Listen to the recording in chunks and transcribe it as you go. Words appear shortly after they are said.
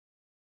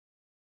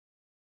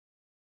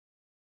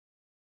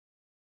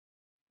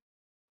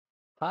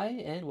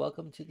Hi, and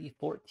welcome to the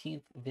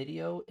 14th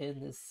video in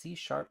this C#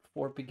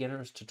 for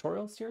Beginners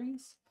tutorial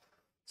series.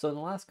 So in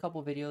the last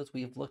couple videos,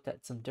 we've looked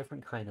at some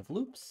different kind of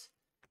loops.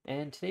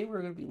 And today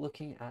we're going to be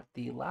looking at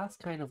the last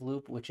kind of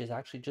loop, which is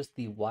actually just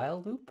the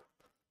while loop.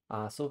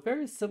 So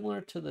very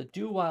similar to the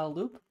do while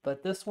loop,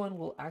 but this one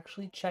will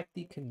actually check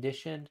the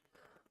condition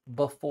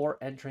before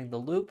entering the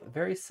loop.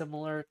 Very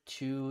similar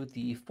to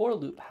the for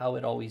loop, how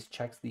it always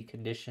checks the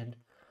condition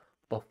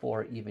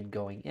before even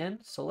going in.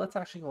 So let's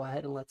actually go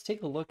ahead and let's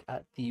take a look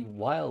at the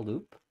while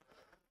loop.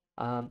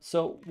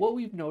 So what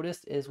we've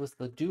noticed is with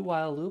the do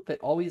while loop, it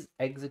always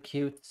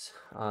executes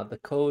the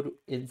code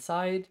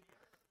inside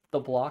the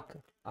block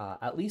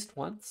at least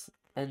once,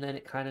 and then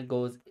it kind of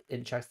goes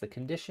and checks the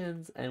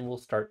conditions and will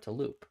start to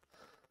loop.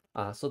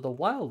 So the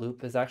while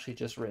loop is actually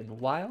just written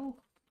while,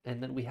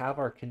 and then we have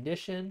our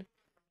condition,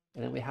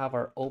 and then we have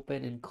our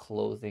open and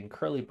closing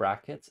curly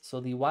brackets. So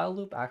the while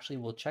loop actually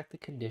will check the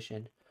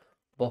condition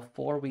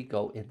before we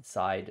go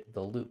inside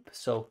the loop.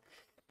 So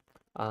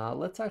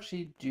let's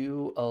actually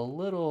do a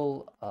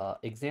little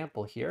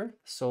example here.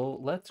 So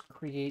let's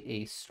create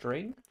a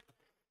string,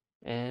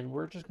 and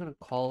we're just going to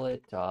call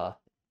it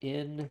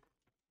in,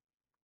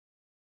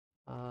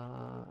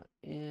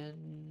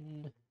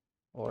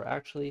 or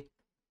actually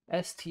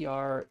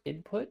str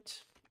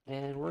input,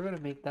 and we're going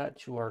to make that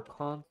to our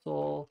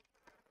console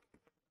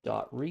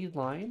dot read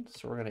line.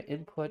 So we're going to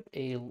input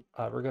we're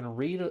going to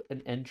read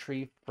an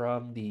entry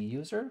from the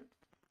user,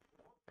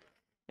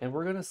 and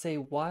we're going to say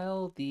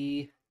while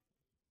the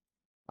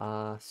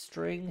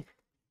string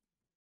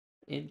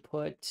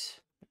input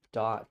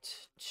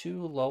dot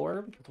to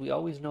lower, because we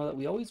always know that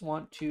we always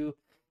want to,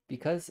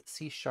 because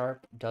C#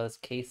 does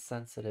case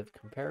sensitive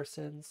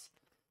comparisons,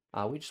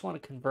 we just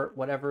want to convert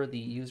whatever the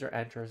user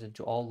enters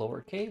into all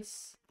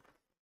lowercase.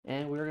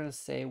 And we're going to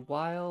say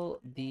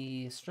while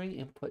the string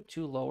input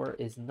to lower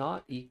is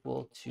not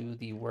equal to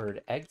the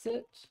word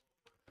exit.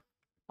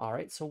 All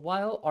right, so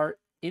while our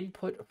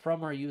input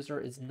from our user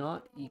is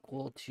not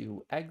equal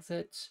to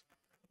exit,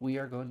 we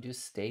are going to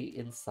stay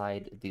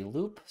inside the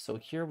loop. So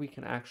here we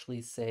can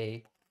actually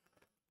say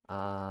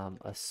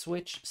a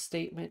switch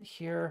statement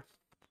here.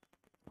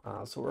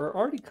 So we're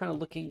already kind of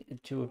looking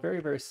into a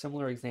very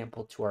similar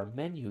example to our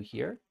menu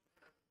here.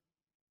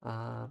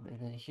 And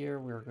then here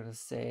we're going to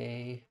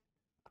say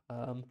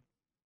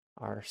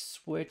our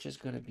switch is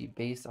going to be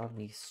based on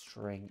the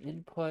string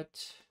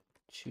input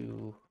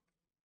to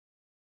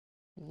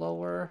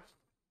lower.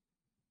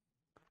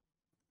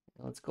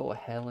 Let's go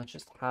ahead. Let's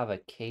just have a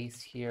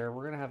case here.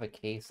 We're going to have a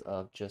case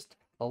of just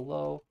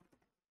hello.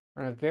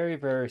 We're going to have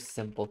very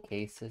simple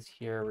cases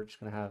here. We're just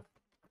going to have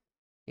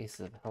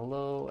case of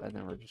hello, and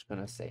then we're just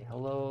going to say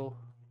hello.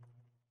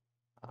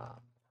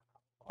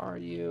 Are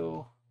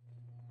you?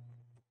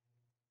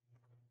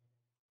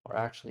 Or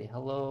actually,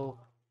 hello.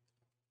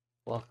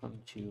 Welcome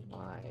to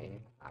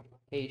my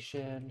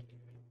application.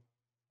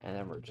 And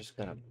then we're just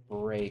going to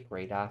break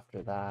right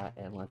after that.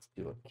 And let's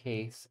do a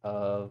case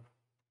of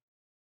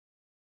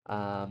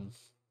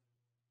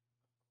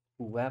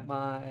who am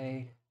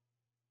I?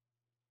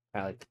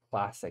 Kind of like the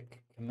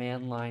classic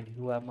command line,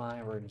 who am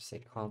I? We're going to say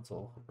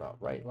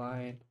console.write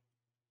line.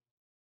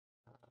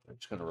 We're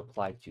just going to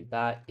reply to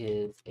that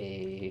is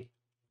a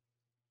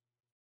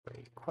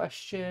great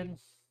question.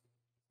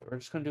 We're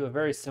just going to do a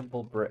very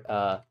simple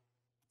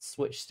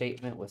switch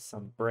statement with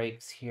some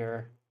breaks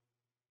here.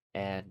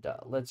 And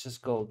let's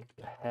just go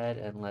ahead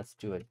and let's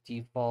do a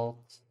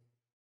default.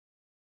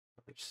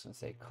 We're just going to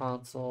say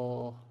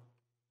console.write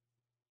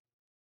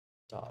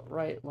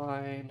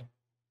line.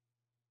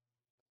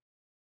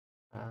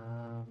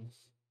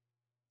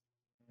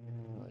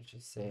 Let's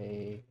just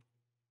say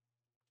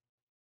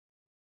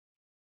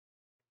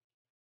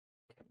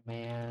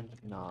command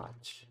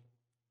not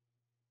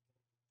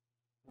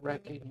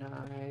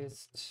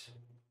recognized.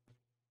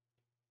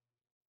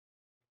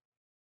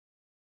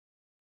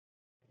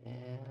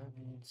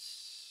 And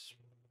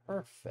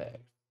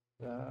perfect.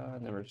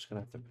 And then we're just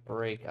gonna have to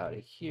break out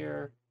of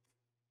here.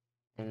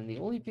 And then the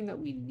only thing that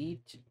we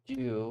need to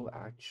do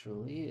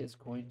actually is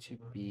going to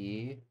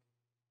be,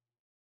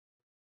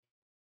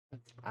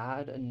 let's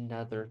add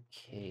another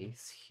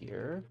case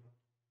here.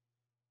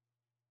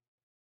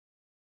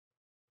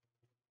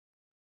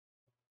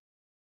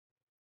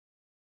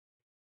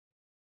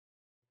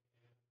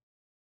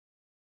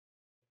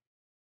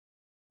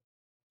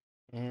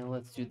 And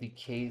let's do the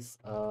case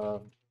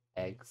of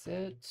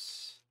exit.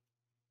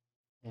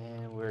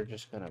 And we're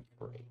just gonna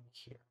break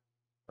here.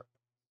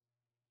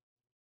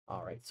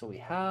 All right, so we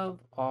have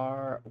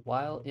our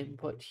while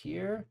input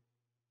here.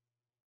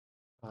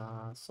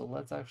 So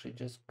let's actually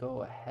just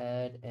go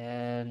ahead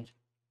and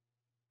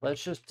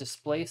let's just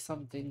display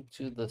something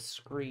to the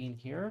screen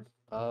here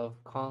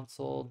of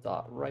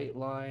console.write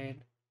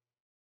line.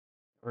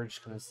 We're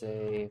just going to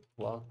say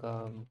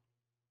welcome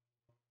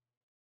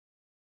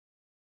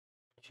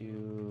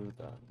to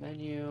the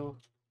menu.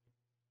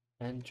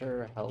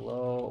 Enter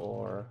hello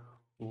or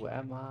who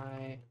am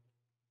I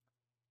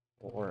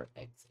or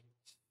exit.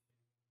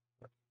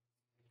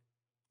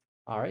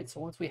 All right, so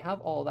once we have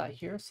all that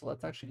here, so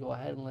let's actually go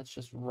ahead and let's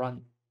just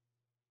run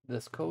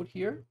this code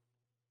here.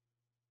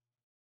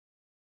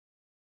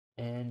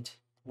 And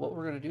what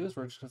we're going to do is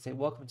we're just going to say,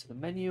 welcome to the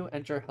menu,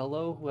 enter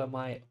hello, who am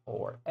I,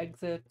 or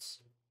exit.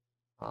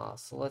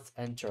 So let's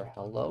enter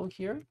hello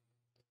here.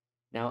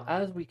 Now,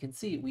 as we can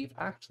see, we've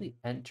actually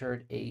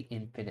entered a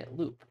infinite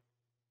loop.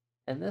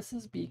 And this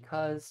is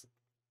because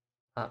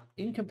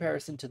in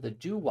comparison to the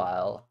do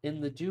while,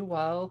 in the do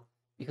while,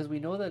 because we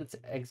know that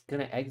it's going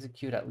to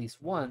execute at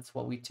least once,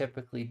 what we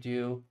typically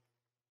do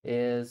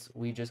is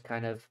we just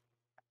kind of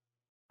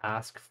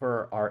ask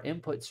for our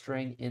input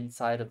string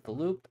inside of the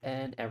loop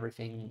and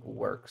everything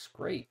works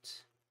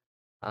great.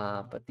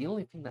 But the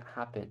only thing that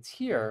happens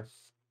here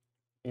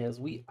is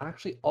we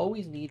actually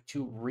always need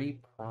to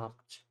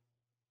reprompt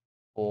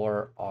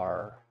for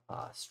our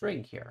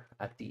string here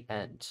at the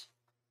end.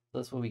 So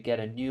this way we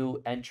get a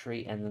new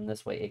entry, and then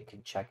this way it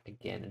can check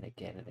again and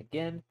again and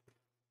again.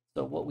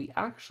 So what we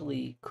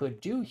actually could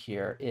do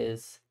here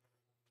is,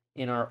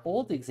 in our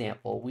old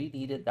example, we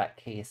needed that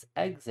case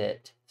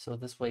exit, so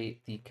this way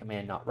the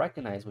command not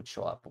recognized would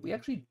show up. But we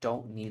actually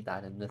don't need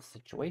that in this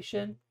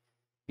situation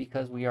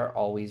because we are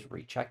always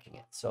rechecking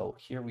it. So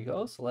here we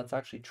go. So let's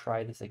actually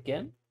try this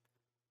again.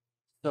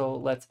 So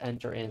let's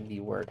enter in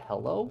the word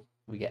hello.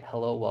 We get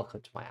hello,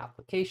 welcome to my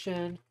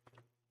application.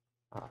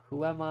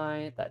 Who am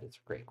I? That is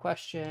a great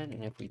question.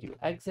 And if we do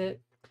exit,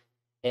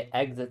 it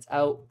exits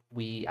out.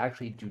 We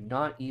actually do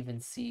not even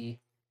see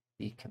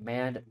the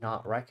command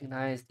not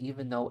recognized,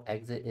 even though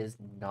exit is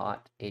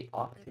not an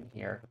option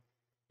here.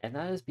 And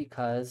that is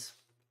because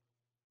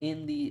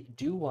in the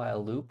do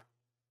while loop,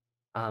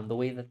 the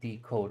way that the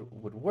code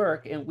would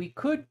work, and we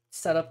could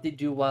set up the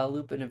do while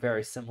loop in a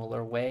very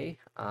similar way,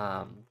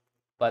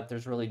 but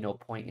there's really no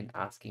point in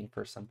asking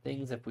for some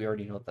things if we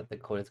already know that the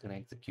code is going to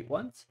execute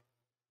once.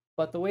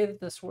 But the way that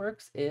this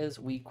works is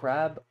we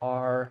grab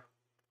our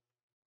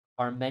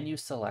menu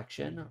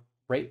selection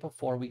right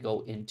before we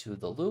go into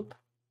the loop.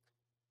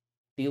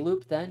 The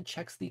loop then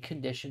checks the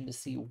condition to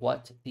see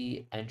what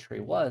the entry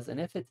was. And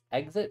if it's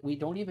exit, we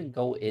don't even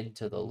go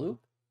into the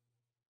loop.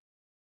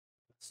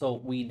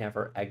 So we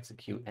never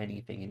execute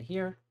anything in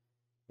here.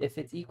 If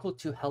it's equal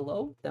to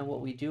hello, then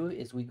what we do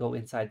is we go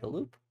inside the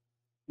loop.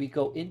 We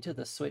go into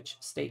the switch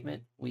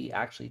statement. We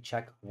actually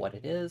check what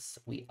it is.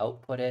 We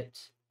output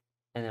it.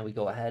 And then we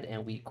go ahead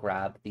and we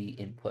grab the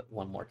input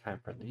one more time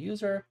from the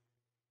user.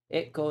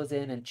 It goes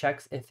in and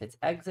checks if it's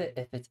exit.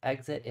 If it's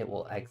exit, it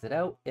will exit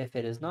out. If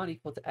it is not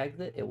equal to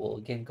exit, it will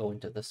again go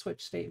into the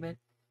switch statement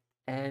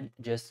and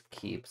just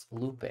keeps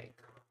looping.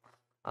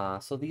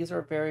 So these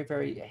are very,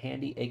 very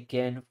handy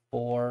again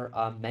for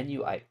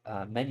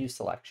menu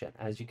selection.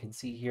 As you can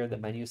see here, the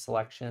menu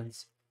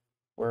selections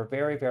were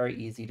very, very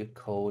easy to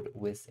code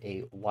with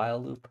a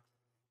while loop.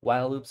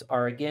 While loops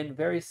are again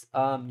very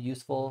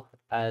useful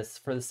as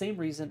for the same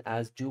reason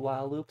as do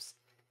while loops.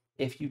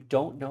 If you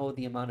don't know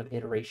the amount of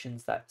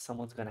iterations that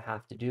someone's going to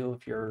have to do,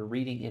 if you're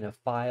reading in a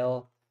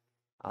file,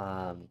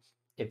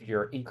 if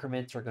your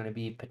increments are going to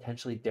be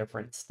potentially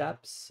different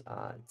steps,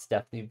 it's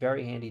definitely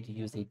very handy to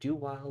use a do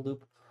while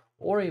loop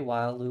or a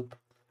while loop.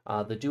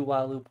 The do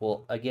while loop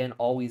will again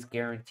always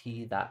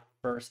guarantee that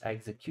first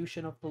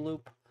execution of the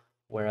loop,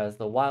 whereas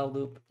the while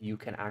loop, you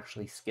can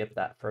actually skip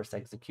that first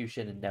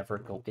execution and never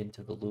go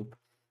into the loop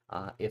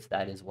if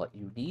that is what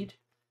you need.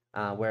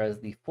 Whereas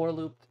the for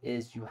loop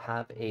is you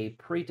have a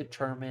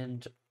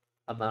predetermined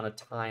amount of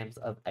times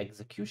of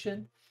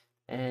execution.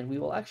 And we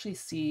will actually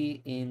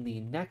see in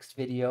the next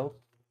video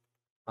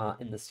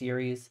in the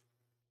series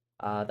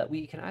that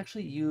we can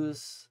actually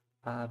use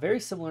very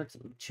similar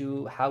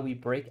to how we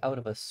break out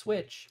of a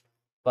switch.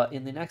 But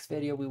in the next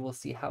video, we will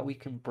see how we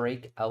can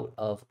break out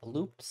of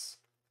loops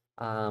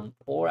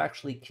or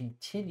actually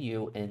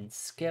continue and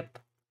skip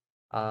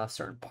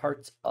certain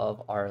parts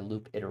of our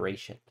loop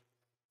iteration.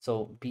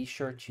 So be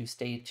sure to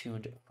stay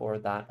tuned for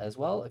that as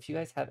well. If you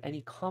guys have any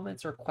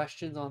comments or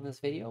questions on this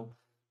video,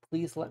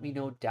 please let me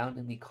know down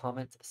in the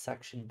comments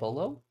section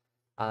below.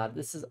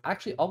 This is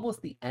actually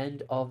almost the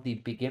end of the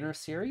beginner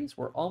series.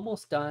 We're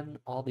almost done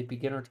all the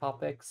beginner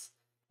topics,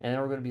 and then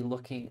we're going to be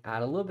looking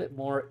at a little bit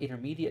more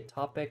intermediate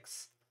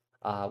topics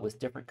with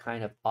different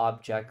kind of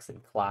objects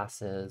and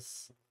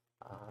classes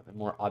and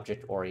more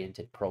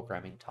object-oriented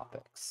programming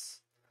topics.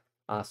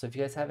 So if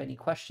you guys have any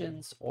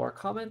questions or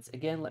comments,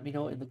 again, let me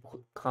know in the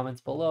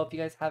comments below. If you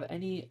guys have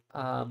any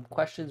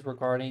questions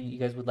regarding you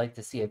guys would like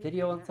to see a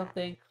video on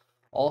something,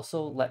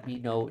 also let me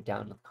know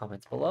down in the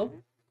comments below.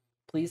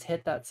 Please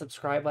hit that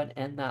subscribe button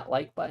and that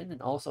like button,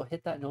 and also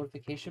hit that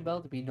notification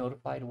bell to be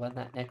notified when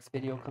that next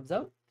video comes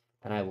out.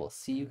 And I will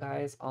see you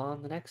guys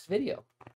on the next video.